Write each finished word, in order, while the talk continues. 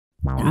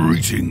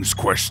Greetings,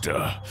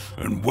 Quester,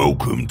 and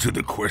welcome to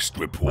the Quest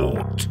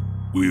Report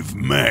with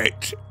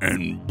Matt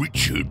and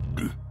Richard.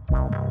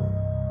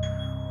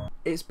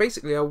 It's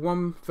basically a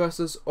one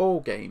versus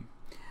all game.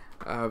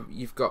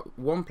 You've got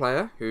one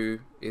player who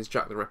is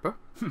Jack the Ripper.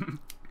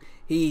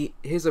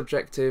 His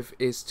objective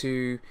is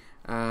to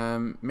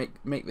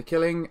make the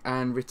killing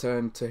and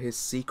return to his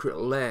secret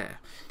lair.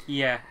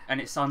 Yeah,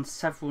 and it's on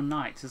several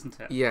nights, isn't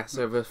it? Yes,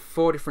 over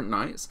 4 different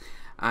nights,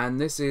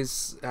 and this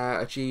is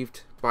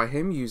achieved by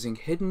him using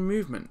hidden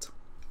movement.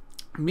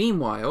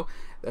 Meanwhile,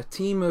 a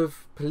team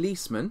of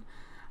policemen,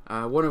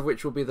 one of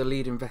which will be the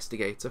lead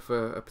investigator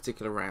for a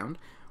particular round,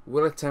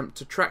 will attempt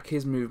to track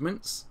his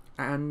movements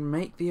and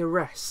make the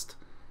arrest.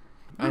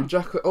 And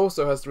Jack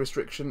also has the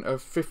restriction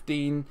of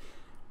 15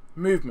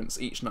 movements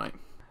each night.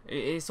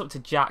 It's up to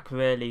Jack,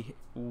 really,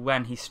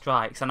 when he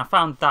strikes. And I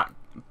found that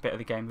bit of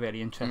the game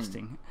really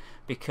interesting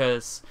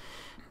because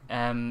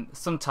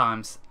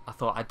sometimes I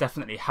thought I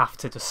definitely have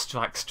to just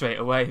strike straight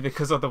away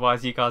because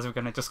otherwise you guys are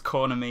going to just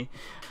corner me.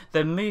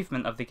 The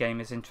movement of the game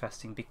is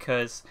interesting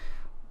because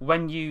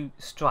when you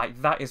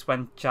strike, that is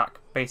when Jack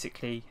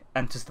basically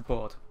enters the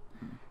board.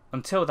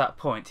 Until that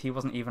point, he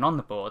wasn't even on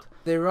the board.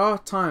 There are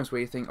times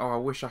where you think, oh, I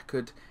wish I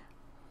could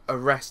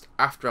arrest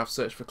after I've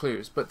searched for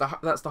clues, but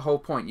that's the whole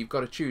point. You've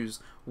got to choose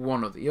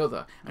one or the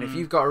other. And if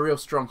you've got a real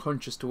strong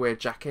hunch as to where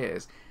Jack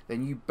is,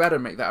 then you better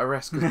make that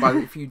arrest, because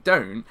if you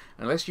don't,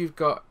 unless you've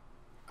got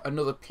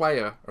another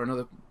player or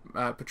another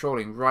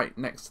patrolling right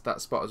next to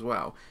that spot as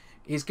well,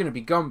 he's going to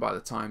be gone by the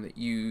time that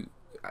you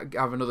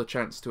have another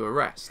chance to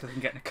arrest. Because I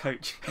can get in a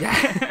coach.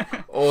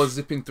 Yeah. Or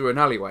zipping through an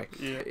alleyway.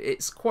 Yeah.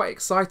 It's quite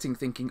exciting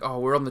thinking, oh,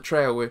 we're on the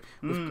trail,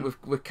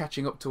 we're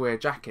catching up to where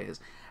Jack is.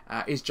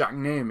 Is Jack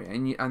near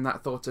me? And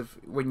that thought of,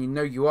 when you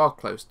know you are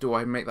close, do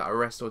I make that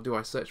arrest or do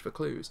I search for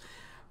clues?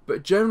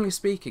 But generally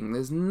speaking,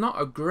 there's not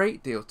a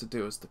great deal to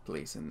do as the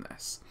police in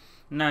this.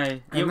 No,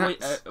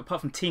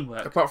 apart from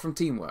teamwork. Apart from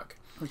teamwork.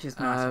 Which is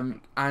nice, I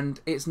think. And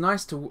it's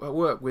nice to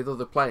work with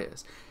other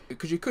players,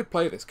 because you could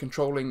play this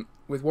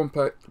with one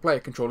player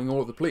controlling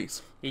all of the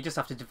police. You just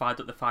have to divide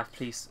up the 5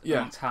 police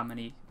amongst how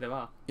many there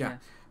are. Yeah.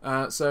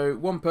 So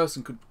one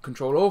person could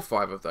control all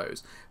 5 of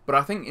those, but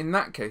I think in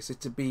that case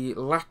it'd be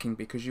lacking,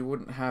 because you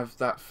wouldn't have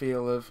that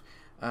feel of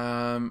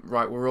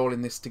right, we're all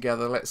in this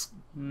together. Let's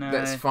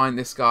find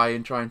this guy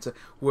and trying to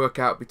work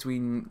out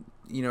between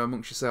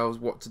amongst yourselves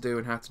what to do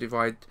and how to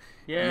divide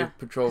your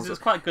patrols. It was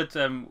quite good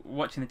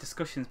watching the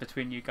discussions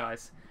between you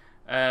guys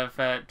of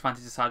trying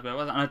to decide where it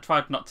was, and I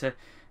tried not to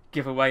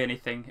give away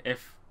anything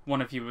if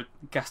one of you would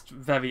guessed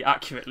very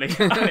accurately,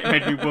 and it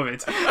made me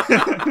worried.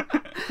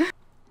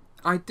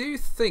 I do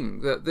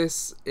think that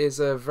this is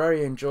a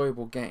very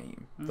enjoyable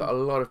game that a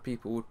lot of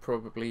people would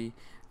probably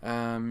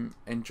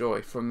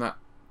enjoy from that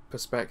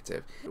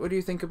perspective. What do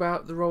you think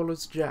about the role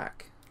as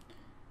Jack?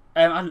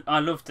 I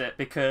loved it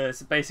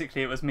because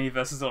basically it was me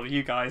versus all of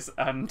you guys,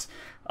 and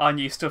I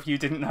knew stuff you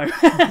didn't know.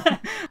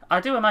 I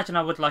do imagine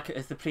I would like it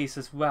as the police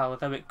as well,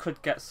 though it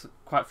could get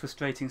quite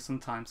frustrating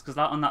sometimes, because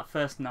on that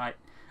first night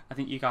I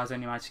think you guys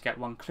only managed to get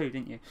 1 clue,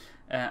 didn't you?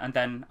 And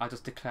then I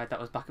just declared that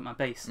was back at my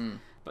base.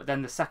 But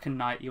then the second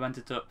night you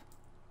ended up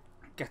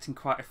getting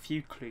quite a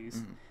few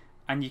clues,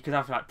 and you could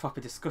have like proper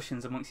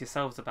discussions amongst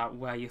yourselves about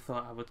where you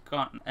thought I would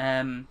have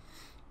gone.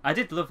 I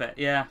did love it,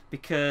 yeah,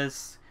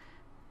 because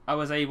I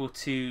was able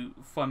to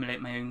formulate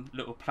my own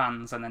little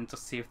plans and then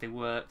just see if they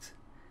worked.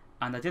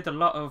 And I did a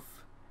lot of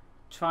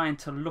trying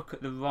to look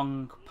at the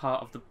wrong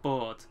part of the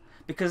board,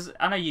 because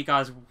I know you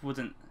guys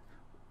wouldn't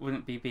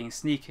be being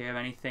sneaky or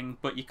anything,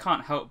 but you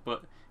can't help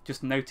but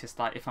just notice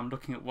like if I'm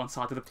looking at one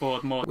side of the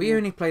board more. We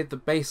only played the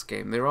base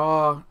game. There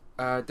are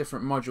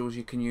different modules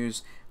you can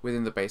use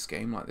within the base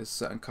game, like there's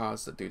certain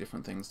cards that do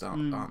different things,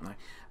 aren't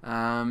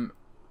they?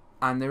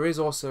 And there is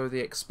also the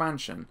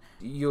expansion.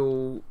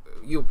 You'll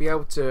be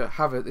able to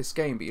have this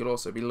game, but you'll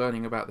also be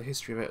learning about the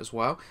history of it as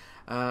well.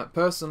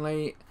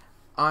 Personally,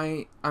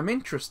 I'm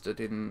interested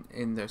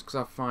in this because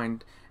I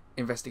find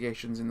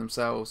investigations in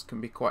themselves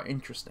can be quite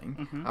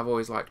interesting. I've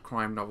always liked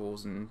crime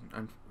novels and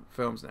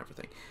films and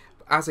everything.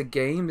 But as a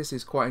game, this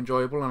is quite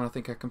enjoyable, and I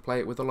think I can play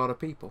it with a lot of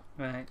people.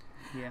 Right.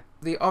 Yeah.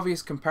 The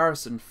obvious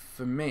comparison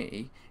for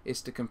me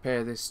is to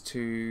compare this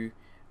to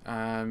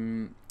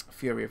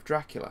Fury of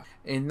Dracula,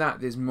 in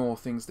that there's more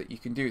things that you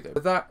can do there.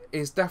 But that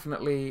is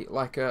definitely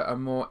like a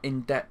more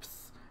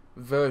in-depth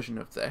version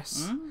of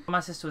this. My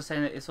sister was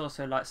saying that it's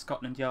also like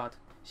Scotland Yard.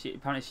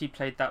 Apparently she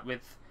played that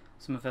with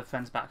some of her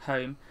friends back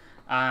home,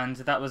 and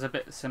that was a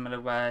bit similar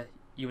where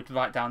you would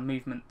write down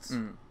movements.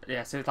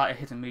 Yeah, so it's like a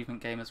hidden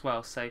movement game as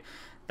well. So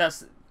I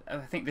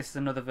think this is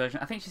another version.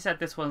 I think she said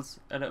this one's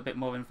a little bit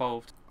more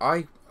involved.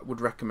 I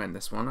would recommend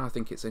this one. I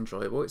think it's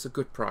enjoyable. It's a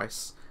good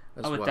price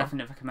as well. I would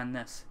definitely recommend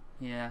this.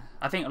 Yeah,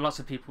 I think lots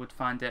of people would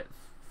find it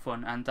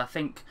fun, and I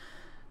think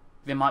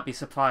they might be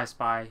surprised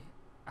by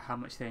how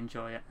much they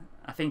enjoy it.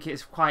 I think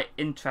it's quite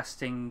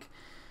interesting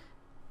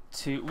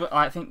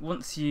I think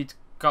once you'd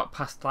got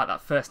past like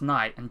that first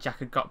night and Jack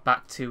had got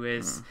back to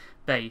his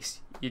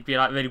base, you'd be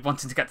like really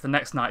wanting to get to the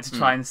next night to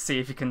try and see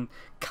if you can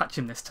catch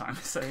him this time.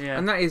 So yeah,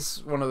 and that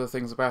is one of the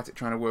things about it,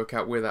 trying to work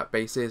out where that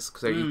base is,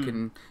 so you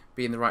can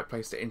be in the right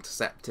place to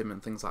intercept him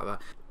and things like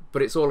that.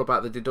 But it's all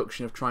about the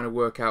deduction of trying to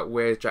work out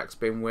where Jack's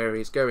been, where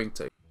he's going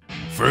to.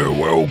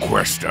 Farewell,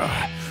 Quester.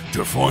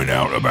 To find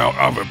out about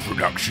other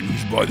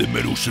productions by the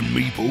Meddlesome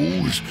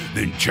Meeples,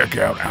 then check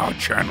out our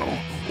channel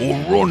or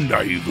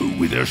rendezvous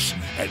with us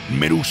at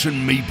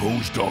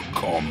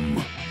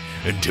meddlesomemeeples.com.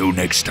 Until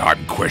next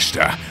time,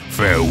 Quester,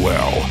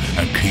 farewell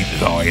and keep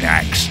thine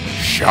axe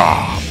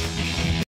sharp.